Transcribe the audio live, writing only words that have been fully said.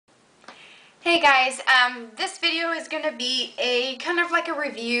Hey guys, this video is going to be a kind of like a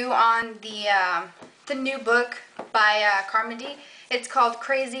review on the new book by Carmindy. It's called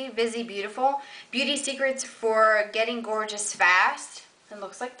Crazy, Busy, Beautiful, Beauty Secrets for Getting Gorgeous Fast. It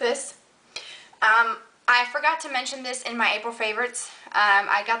looks like this. I forgot to mention this in my April favorites.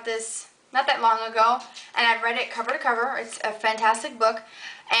 I got this not that long ago, and I've read it cover to cover. It's a fantastic book.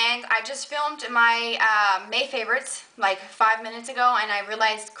 And I just filmed my May favorites like 5 minutes ago, and I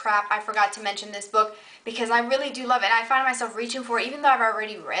realized, crap, I forgot to mention this book because I really do love it. And I find myself reaching for it, even though I've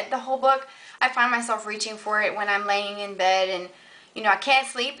already read the whole book. I find myself reaching for it when I'm laying in bed and, you know, I can't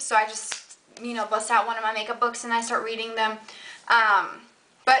sleep, so I just, you know, bust out one of my makeup books and I start reading them.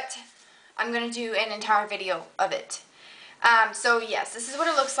 But I'm going to do an entire video of it. So yes, this is what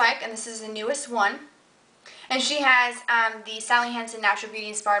it looks like, and this is the newest one. And she has the Sally Hansen Natural Beauty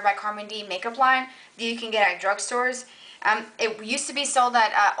Inspired by Carmindy makeup line that you can get at drugstores. It used to be sold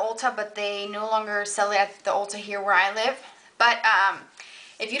at Ulta, but they no longer sell it at the Ulta here where I live. But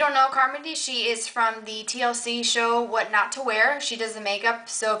if you don't know Carmindy, she is from the TLC show What Not to Wear. She does the makeup,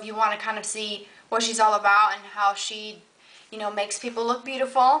 so if you want to kind of see what she's all about and how she, you know, makes people look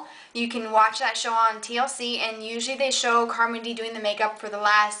beautiful, you can watch that show on TLC. And usually they show Carmindy doing the makeup for the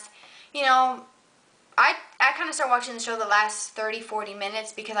last, you know, I kind of start watching the show the last 30-40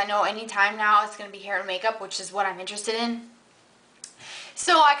 minutes because I know any time now it's going to be hair and makeup, which is what I'm interested in.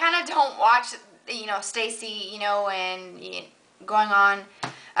 So I kind of don't watch, you know, Stacy, you know, and going on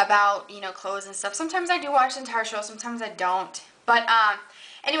about, you know, clothes and stuff. Sometimes I do watch the entire show, sometimes I don't. But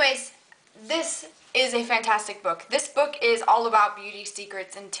anyways, this is a fantastic book. This book is all about beauty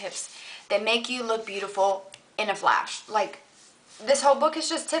secrets and tips that make you look beautiful in a flash. Like, this whole book is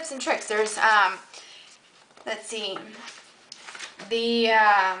just tips and tricks. There's let's see,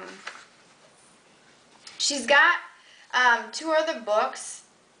 she's got 2 other books,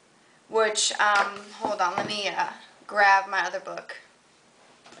 which, hold on, let me grab my other book.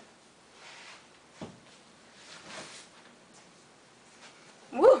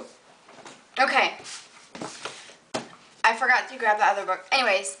 Woo! Okay. I forgot to grab the other book.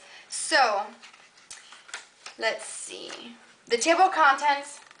 Anyways, so, let's see. The table of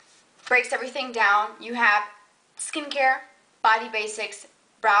contents breaks everything down. You have skincare, body basics,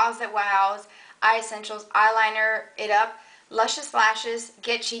 brows that wows, eye essentials, eyeliner it up, luscious lashes,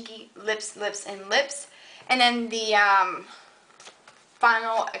 get cheeky, lips, and lips. And then the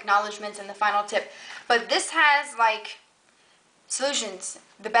final acknowledgments and the final tip. But this has like solutions,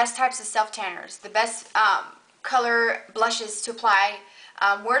 the best types of self-tanners, the best color blushes to apply,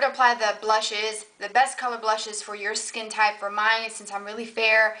 where to apply the blushes, the best color blushes for your skin type. For mine, since I'm really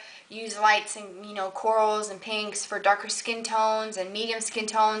fair, use lights and, you know, corals and pinks for darker skin tones and medium skin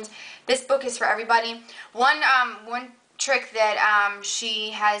tones. This book is for everybody. One trick that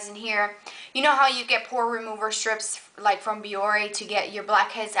she has in here, you know how you get pore remover strips like from Biore to get your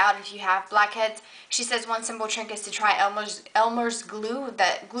blackheads out if you have blackheads? She says one simple trick is to try Elmer's glue,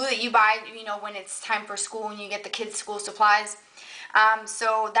 that glue that you buy, you know, when it's time for school and you get the kids' school supplies.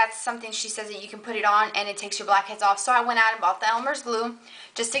 So that's something she says that you can put it on and it takes your blackheads off. So I went out and bought the Elmer's glue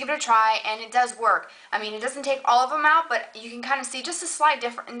just to give it a try, and it does work. I mean, it doesn't take all of them out, but you can kind of see just a slight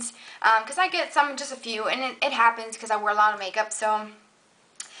difference, because I get some, just a few, and it happens because I wear a lot of makeup. So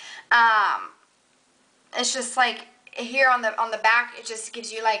it's just like here on the back, it just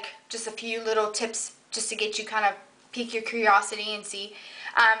gives you like just a few little tips just to get you kind of pique your curiosity and see.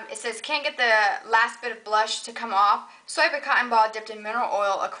 It says, can't get the last bit of blush to come off. Swipe a cotton ball dipped in mineral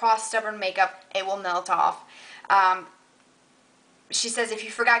oil across stubborn makeup. It will melt off. She says, if you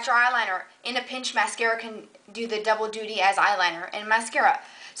forgot your eyeliner, in a pinch, mascara can do the double duty as eyeliner and mascara.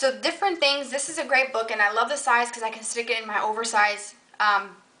 So different things. This is a great book, and I love the size because I can stick it in my oversized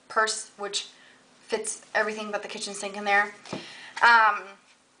purse, which fits everything but the kitchen sink in there.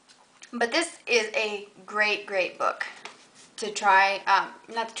 But this is a great book to try,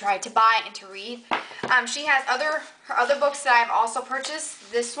 to buy and to read. She has her other books that I've also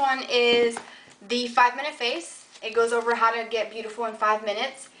purchased. This one is the 5-minute face. It goes over how to get beautiful in 5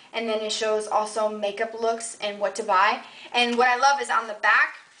 minutes, and then it shows also makeup looks and what to buy. And what I love is on the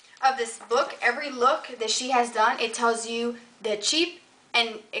back of this book, every look that she has done, it tells you the cheap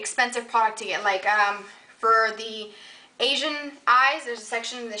and expensive product to get. Like for the Asian eyes, there's a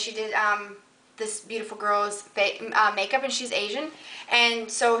section that she did this beautiful girl's makeup, and she's Asian, and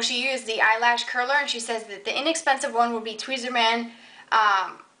so she used the eyelash curler, and she says that the inexpensive one would be Tweezerman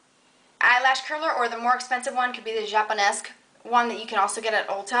eyelash curler, or the more expensive one could be the Japanesque one that you can also get at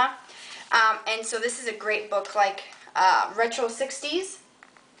Ulta. And so this is a great book, like retro 60s,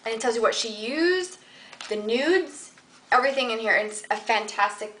 and it tells you what she used, the nudes, everything in here. It's a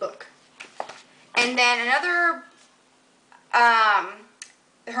fantastic book. And then another,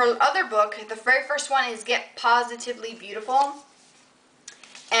 her other book, the very first one is Get Positively Beautiful.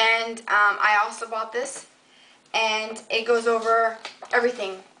 And I also bought this. And it goes over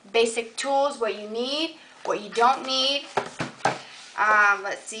everything. Basic tools, what you need, what you don't need.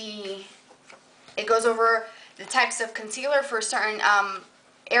 Let's see. It goes over the types of concealer for certain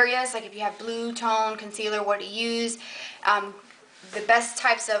areas, like if you have blue tone concealer, what to use. The best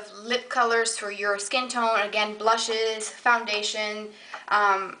types of lip colors for your skin tone. Again, blushes, foundation,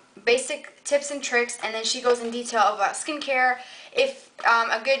 basic tips and tricks. And then she goes in detail about skincare. If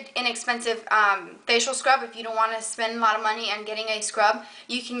a good inexpensive facial scrub, if you don't want to spend a lot of money on getting a scrub,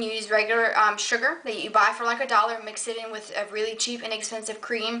 you can use regular sugar that you buy for like $1, mix it in with a really cheap inexpensive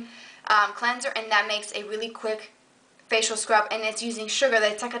cream cleanser, and that makes a really quick facial scrub, and it's using sugar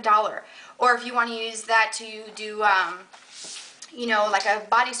that's like $1. Or if you want to use that to do you know, like a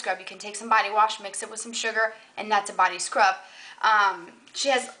body scrub, you can take some body wash, mix it with some sugar, and that's a body scrub. She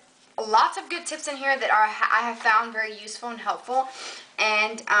has lots of good tips in here that I have found very useful and helpful.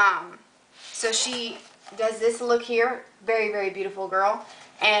 And so she does this look here, very, very beautiful girl.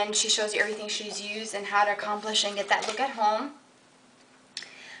 And she shows you everything she's used and how to accomplish and get that look at home.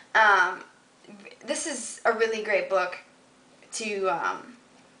 This is a really great book to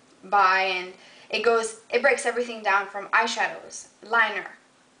buy, and it breaks everything down from eyeshadows, liner,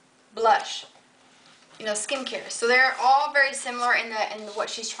 blush, you know, skincare. So they're all very similar in what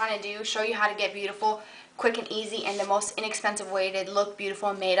she's trying to do, show you how to get beautiful, quick and easy, and the most inexpensive way to look beautiful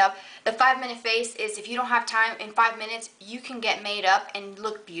and made up. The 5-minute face is if you don't have time, in 5 minutes you can get made up and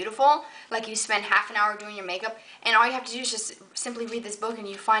look beautiful, like you spend half an hour doing your makeup, and all you have to do is just simply read this book and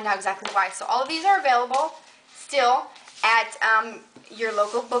you find out exactly why. So all of these are available still at your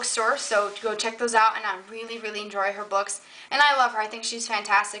local bookstore, so go check those out. And I really, really enjoy her books, and I love her. I think she's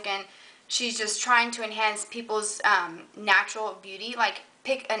fantastic, and she's just trying to enhance people's natural beauty. Like,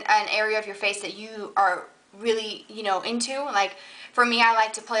 pick an area of your face that you are really, you know, into. Like, for me, I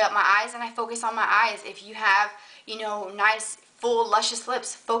like to play up my eyes, and I focus on my eyes. If you have, you know, nice, full, luscious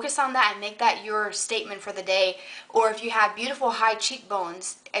lips, focus on that and make that your statement for the day. Or if you have beautiful high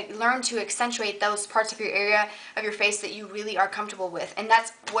cheekbones, learn to accentuate those parts of your area of your face that you really are comfortable with. And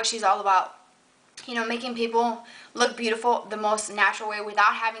that's what she's all about. You know, making people look beautiful the most natural way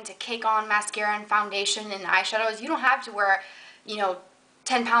without having to cake on mascara and foundation and eyeshadows. You don't have to wear, you know,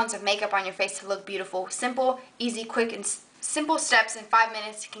 10 pounds of makeup on your face to look beautiful. Simple, easy, quick, and simple steps in 5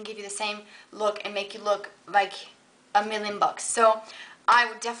 minutes can give you the same look and make you look like $1,000,000. So I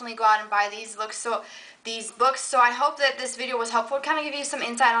would definitely go out and buy these books. So I hope that this video was helpful. Kind of give you some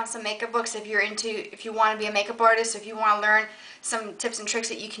insight on some makeup books if you want to be a makeup artist, if you want to learn some tips and tricks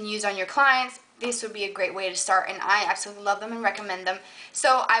that you can use on your clients. This would be a great way to start, and I absolutely love them and recommend them.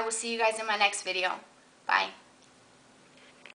 So I will see you guys in my next video. Bye.